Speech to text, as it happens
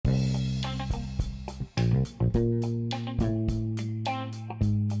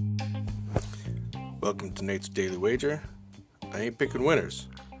Welcome to Nate's Daily Wager. I ain't picking winners,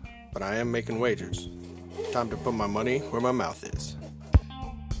 but I am making wagers. Time to put my money where my mouth is.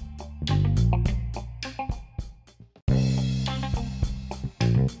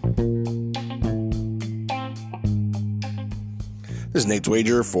 This is Nate's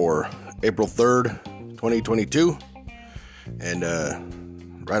Wager for April 3rd, 2022. And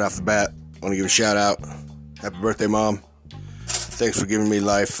right off the bat, I want to give a shout out. Happy birthday, Mom. Thanks for giving me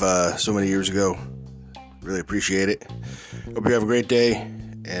life so many years ago. Really appreciate it. Hope you have a great day,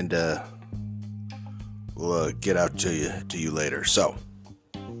 and we'll get out to you later. So,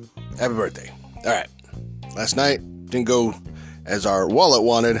 happy birthday. All right. Last night didn't go as our wallet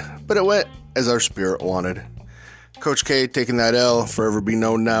wanted, but it went as our spirit wanted. Coach K taking that L, forever be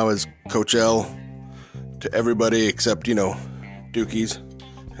known now as Coach L to everybody except, Dookies.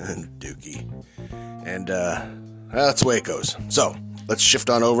 Dookie. And that's the way it goes. So, let's shift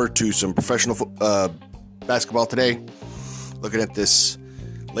on over to some professional basketball today. Looking at this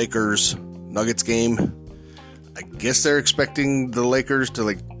Lakers-Nuggets game. I guess they're expecting the Lakers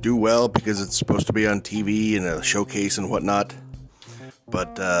to do well because it's supposed to be on TV and a showcase and whatnot.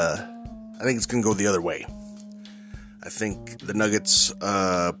 But I think it's going to go the other way. I think the Nuggets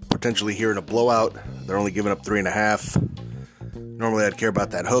potentially here in a blowout. They're only giving up 3.5. Normally I'd care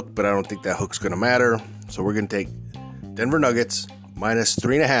about that hook, but I don't think that hook's going to matter. So we're going to take Denver Nuggets minus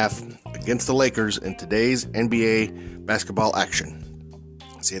 3.5 against the Lakers in today's NBA basketball action.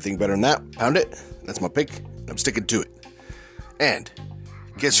 See anything better than that? Pound it. That's my pick. I'm sticking to it. And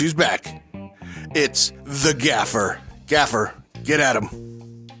guess who's back? It's the Gaffer. Gaffer, get at him.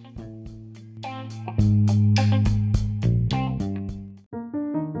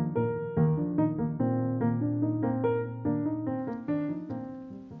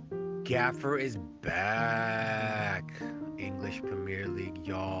 Gaffer is back. English Premier League,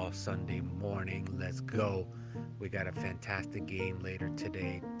 y'all. Sunday morning. Let's go. We got a fantastic game later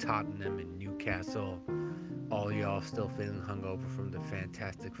today. Tottenham and Newcastle. All y'all still feeling hungover from the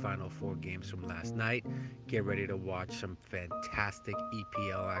fantastic Final Four games from last night. Get ready to watch some fantastic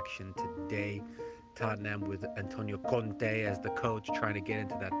EPL action today. Tottenham with Antonio Conte as the coach, trying to get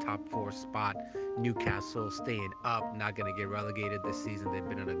into that top 4 spot. Newcastle staying up, not going to get relegated this season. They've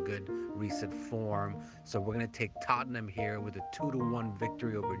been in a good recent form. So we're going to take Tottenham here with a 2-1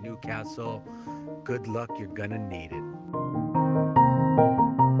 victory over Newcastle. Good luck, you're going to need it.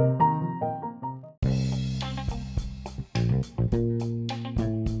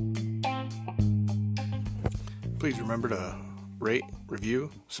 Please remember to rate, review,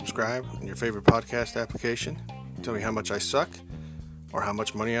 subscribe in your favorite podcast application. Tell me how much I suck or how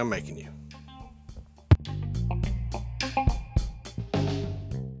much money I'm making you.